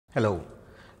Hello,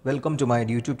 welcome to my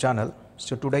YouTube channel.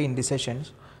 So today in this session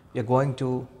we are going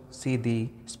to see the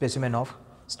specimen of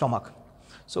stomach.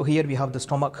 So here we have the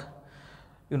stomach,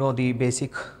 the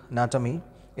basic anatomy.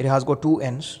 It has got two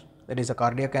ends, that is a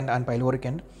cardiac end and pyloric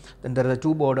end. Then there are the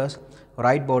two borders,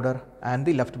 right border and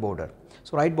the left border.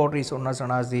 So right border is known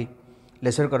as the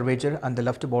lesser curvature and the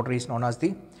left border is known as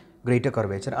the greater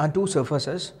curvature, and two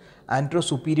surfaces,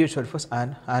 antero-superior surface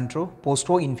and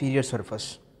antero-postero-inferior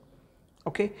surface.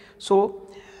 Okay, so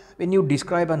when you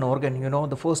describe an organ,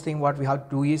 the first thing what we have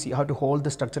to do is you have to hold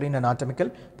the structure in anatomical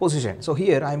position. So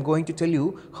here I am going to tell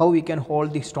you how we can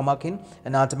hold the stomach in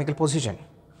anatomical position.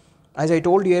 As I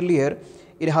told you earlier,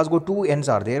 it has got two ends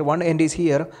are there. One end is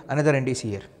here, another end is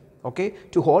here. Okay,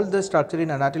 to hold the structure in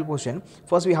anatomical position,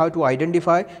 first we have to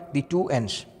identify the two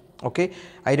ends. Okay,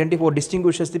 identify what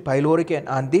distinguishes the pyloric end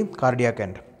and the cardiac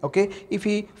end. Okay, if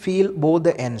we feel both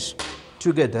the ends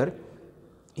together,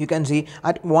 you can see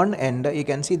at one end you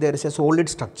can see there is a solid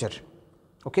structure.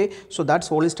 Okay, so that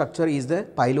solid structure is the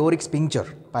pyloric sphincter.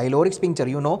 Pyloric sphincter,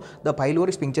 the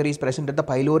pyloric sphincter is present at the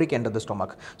pyloric end of the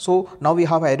stomach. So now we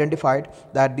have identified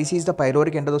that this is the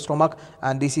pyloric end of the stomach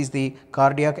and this is the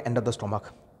cardiac end of the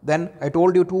stomach. Then I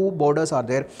told you two borders are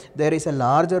there. There is a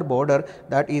larger border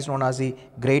that is known as the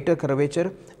greater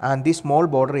curvature and the small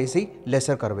border is the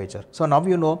lesser curvature. So now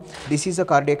this is the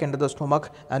cardiac end of the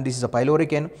stomach and this is the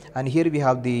pyloric end, and here we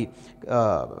have the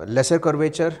lesser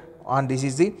curvature and this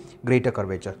is the greater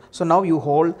curvature. So now you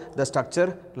hold the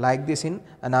structure like this in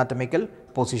anatomical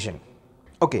position.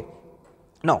 Okay.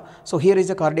 Now, so here is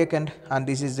the cardiac end and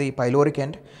this is the pyloric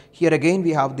end. Here again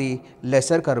we have the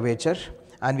lesser curvature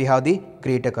and we have the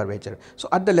greater curvature. So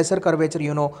at the lesser curvature,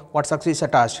 what structure is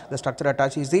attached? The structure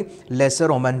attached is the lesser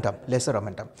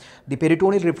omentum. The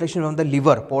peritoneal reflection from the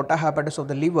liver, porta hepatis of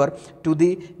the liver to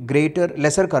the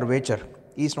lesser curvature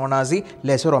is known as the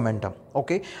lesser omentum.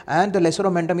 Okay, and the lesser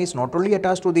omentum is not only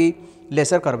attached to the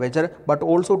lesser curvature but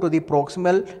also to the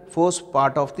proximal first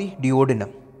part of the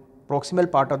duodenum.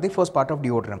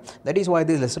 That is why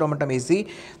the lesser omentum is the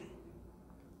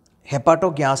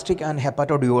hepatogastric and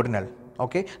hepatoduodenal.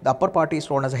 Okay, the upper part is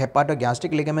known as a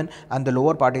hepatogastric ligament and the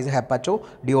lower part is a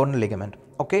hepatoduodenal ligament.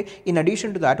 Okay, in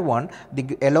addition to that one,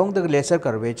 along the lesser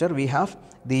curvature we have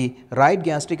the right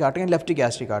gastric artery and left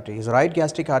gastric artery. Is right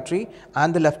gastric artery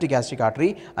and the left gastric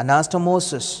artery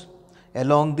anastomosis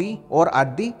along the or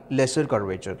at the lesser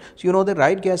curvature. So the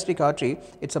right gastric artery,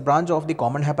 it's a branch of the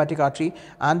common hepatic artery,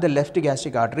 and the left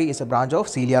gastric artery is a branch of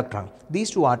celiac trunk. These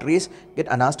two arteries get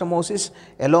anastomosis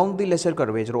along the lesser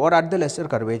curvature or at the lesser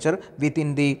curvature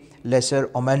within the lesser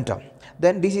omentum.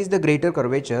 Then this is the greater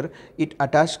curvature. It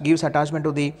gives attachment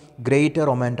to the greater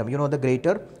omentum. The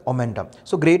greater omentum.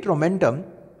 So greater omentum,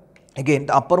 again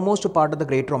the uppermost part of the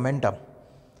greater omentum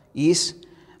is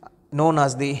known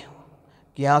as the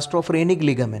gastrophrenic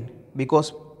ligament,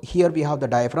 because here we have the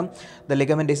diaphragm, the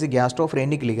ligament is the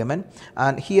gastrophrenic ligament,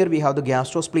 and here we have the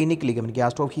gastrosplenic ligament.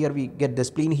 Here we get the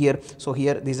spleen here, so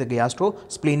here this is a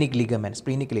gastrosplenic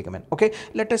ligament. Okay,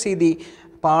 let us see the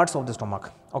parts of the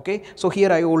stomach. Okay, so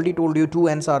here I already told you two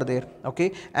ends are there.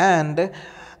 Okay, and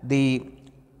the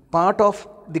part of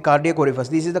the cardiac orifice,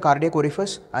 this is the cardiac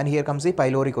orifice and here comes the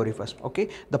pyloric orifice. Okay,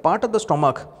 the part of the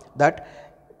stomach that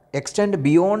extend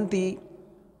beyond the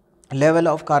level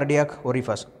of cardiac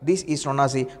orifice, this is known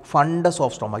as the fundus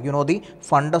of stomach. The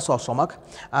fundus of stomach,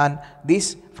 and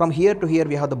this from here to here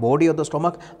we have the body of the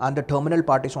stomach, and the terminal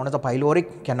part is known as the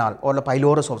pyloric canal or the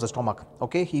pylorus of the stomach.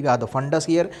 Okay, here we have the fundus,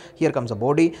 here comes the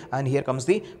body, and here comes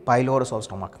the pylorus of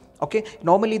stomach. Okay,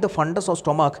 normally the fundus of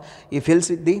stomach, it fills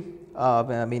with the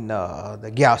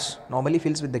the gas, normally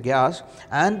fills with the gas,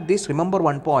 and this, remember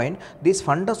one point, this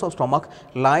fundus of stomach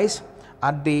lies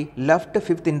at the left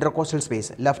fifth intercostal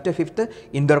space.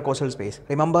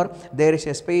 Remember, there is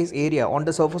a space area on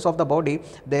the surface of the body.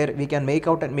 There we can make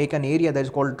an area that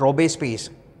is called Trobe space,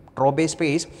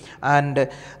 and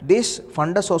this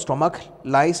fundus of stomach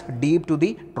lies deep to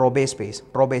the Trobe space.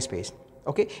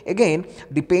 Okay, again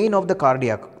the pain of the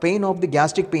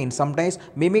gastric pain sometimes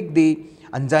mimic the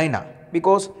angina,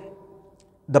 because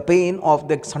the pain of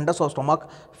the fundus of stomach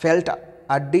felt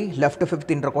at the left fifth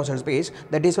intercostal space.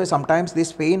 That is why sometimes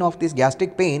this pain of this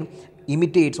gastric pain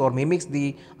imitates or mimics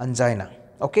the angina.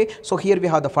 Okay, so here we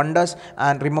have the fundus,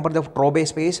 and remember the Trobe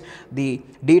space. The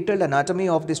detailed anatomy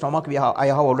of the stomach I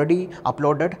have already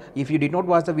uploaded. If you did not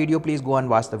watch the video, please go and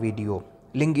watch the video.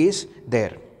 Link is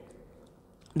there.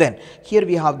 Then here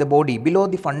we have the body, below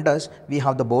the fundus we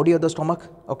have the body of the stomach,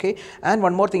 okay. And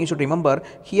one more thing you should remember,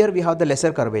 here we have the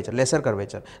lesser curvature.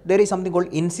 There is something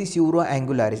called incisura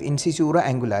angularis. Incisura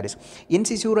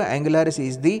angularis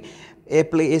is the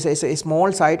a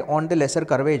small site on the lesser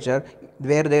curvature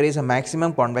where there is a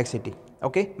maximum convexity,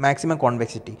 okay,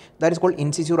 that is called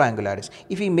incisura angularis.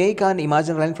 If we make an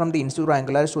imaginary line from the incisura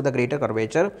angularis to the greater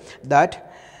curvature,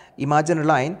 that imaginary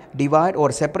line divide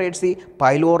or separates the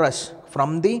pylorus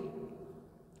from the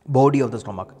body of the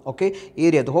stomach, okay,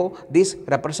 area. So this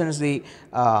represents the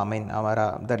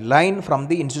the line from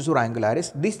the incisura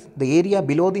angularis. The area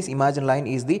below this imaginary line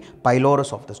is the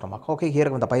pylorus of the stomach, okay. Here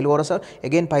the pylorus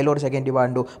again divide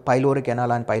into pyloric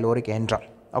canal and pyloric enteral,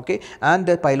 okay. And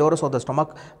the pylorus of the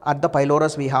stomach, at the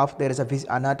pylorus we have, there is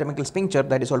a anatomical sphincter,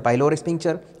 that is called pyloric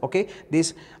sphincter, okay.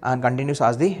 This and continues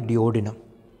as the duodenum,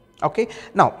 okay.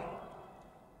 Now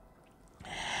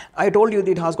I told you that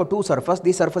it has got two surfaces.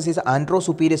 This surface is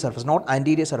antero-superior surface, not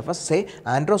anterior surface. Say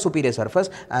antero-superior surface,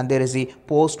 and there is the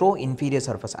postero-inferior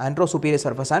surface. Antero-superior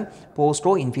surface and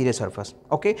postero-inferior surface.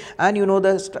 Okay, and you know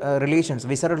the relations,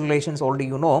 visceral relations already.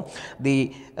 You know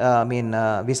the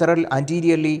visceral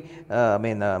anteriorly.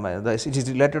 It is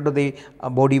related to the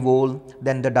body wall,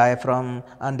 then the diaphragm,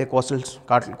 and the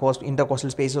intercostal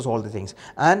spaces, all the things,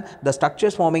 and the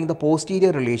structures forming the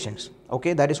posterior relations.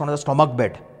 Okay, that is one of the stomach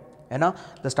bed.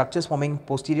 The structures forming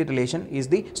posterior relation is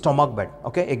the stomach bed.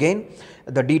 Okay, again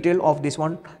the detail of this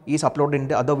one is uploaded in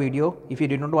the other video. If you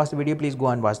did not watch the video, please go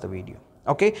and watch the video.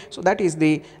 Okay, so that is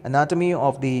the anatomy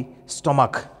of the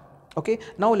stomach. Okay,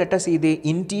 now let us see the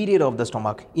interior of the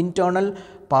stomach, internal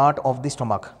part of the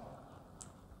stomach.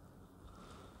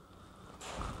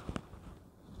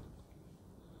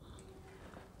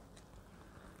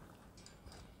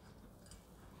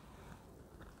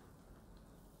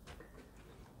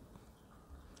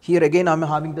 Here again I am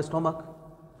having the stomach,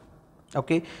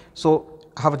 okay. So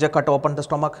I have just cut open the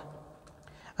stomach,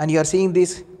 and you are seeing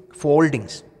these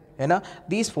foldings.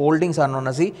 These foldings are known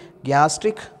as the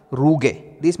gastric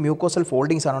rugae. These mucosal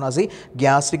foldings are known as the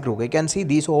gastric rugae. You can see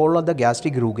these all are the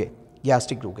gastric rugae.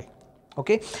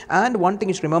 Okay, and one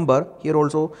thing is, remember, here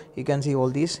also you can see all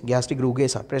these gastric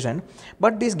rugae are present,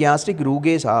 but these gastric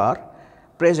rugae are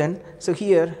present. So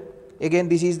here again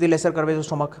this is the lesser curvature of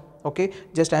stomach. Okay,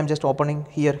 I am just opening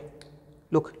here.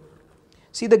 Look,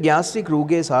 see the gastric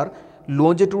rugae are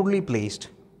longitudinally placed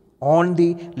on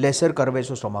the lesser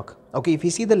curvature of stomach. Okay, if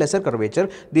you see the lesser curvature,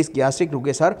 these gastric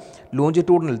rugae are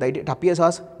longitudinal. It appears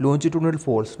as longitudinal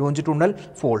folds.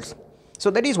 So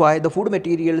that is why the food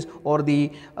materials or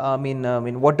the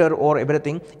water or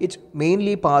everything, it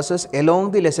mainly passes along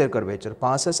the lesser curvature.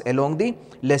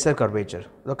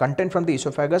 The content from the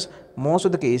esophagus, most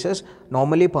of the cases,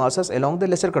 normally passes along the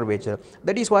lesser curvature.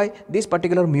 That is why this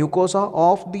particular mucosa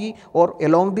of the or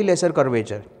along the lesser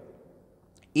curvature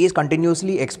is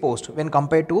continuously exposed when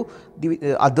compared to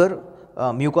the other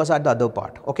mucosa at the other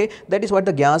part. Okay, that is why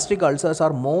the gastric ulcers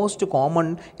are most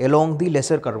common along the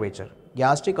lesser curvature. The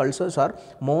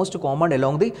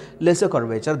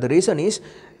reason is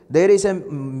there is a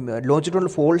longitudinal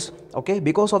folds. Okay,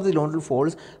 because of the longitudinal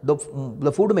folds, the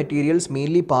food materials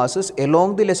mainly passes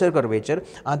along the lesser curvature,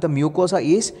 and the mucosa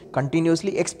is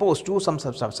continuously exposed to some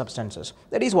substances.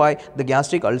 That is why the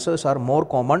gastric ulcers are more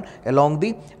common along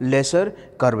the lesser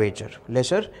curvature.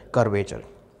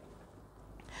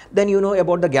 Then you know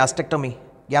about the gastrectomy.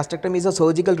 Gastrectomy is a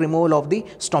surgical removal of the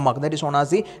stomach, that is known as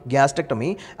the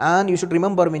gastrectomy. And you should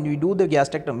remember, when you do the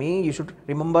gastrectomy, you should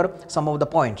remember some of the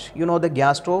points. You know the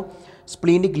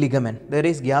gastrosplenic ligament. There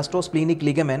is gastrosplenic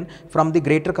ligament from the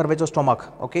greater curvature of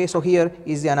stomach. Okay, so here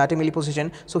is the anatomically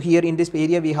position. So here in this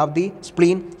area we have the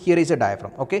spleen, here is a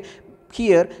diaphragm. Okay,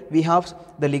 here we have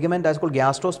the ligament that is called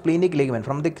gastrosplenic ligament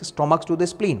from the stomach to the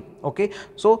spleen. Okay,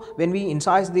 so when we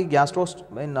incise the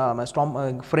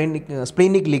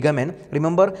splenic ligament,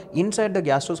 remember inside the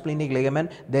gastrosplenic ligament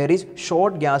there is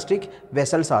short gastric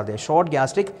vessels are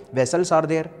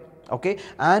there. Okay,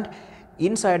 and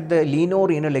inside the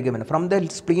lienorenal ligament from the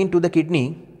spleen to the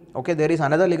kidney, okay, there is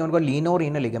another ligament called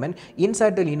lienorenal ligament.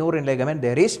 Inside the lienorenal ligament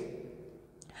there is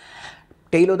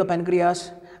tail of the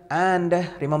pancreas, and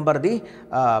remember the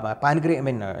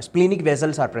splenic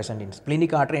vessels are present in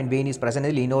splenic artery and vein is present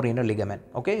in the lienorenal ligament.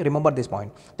 Okay, remember this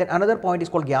point. Then another point is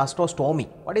called gastrostomy.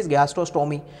 What is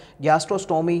gastrostomy?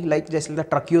 Gastrostomy, like just the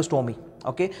tracheostomy.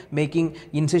 Okay, making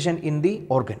incision in the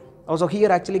organ. Also here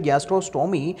actually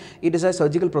gastrostomy, it is a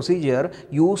surgical procedure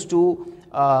used to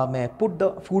put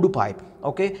the food pipe.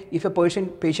 Okay, if a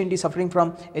patient is suffering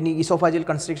from any esophageal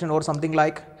constriction or something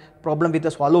like problem with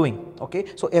the swallowing. Okay,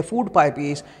 so a food pipe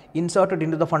is inserted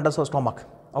into the fundus of stomach.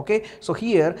 Okay, so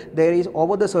here there is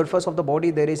over the surface of the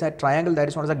body there is a triangle that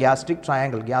is known as a gastric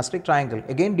triangle. Gastric triangle,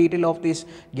 again detail of this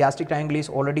gastric triangle is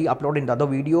already uploaded in the other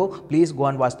video. Please go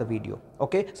and watch the video.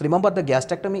 Okay, so remember the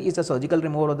gastrectomy is a surgical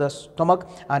removal of the stomach,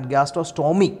 and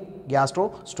gastrostomy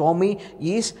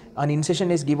is an incision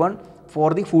is given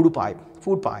for the food pipe.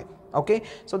 Okay,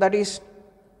 so that is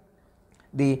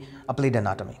the applied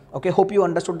anatomy. Okay, hope you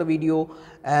understood the video,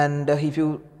 and if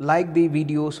you like the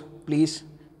videos, please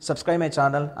subscribe my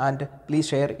channel and please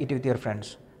share it with your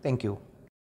friends. Thank you.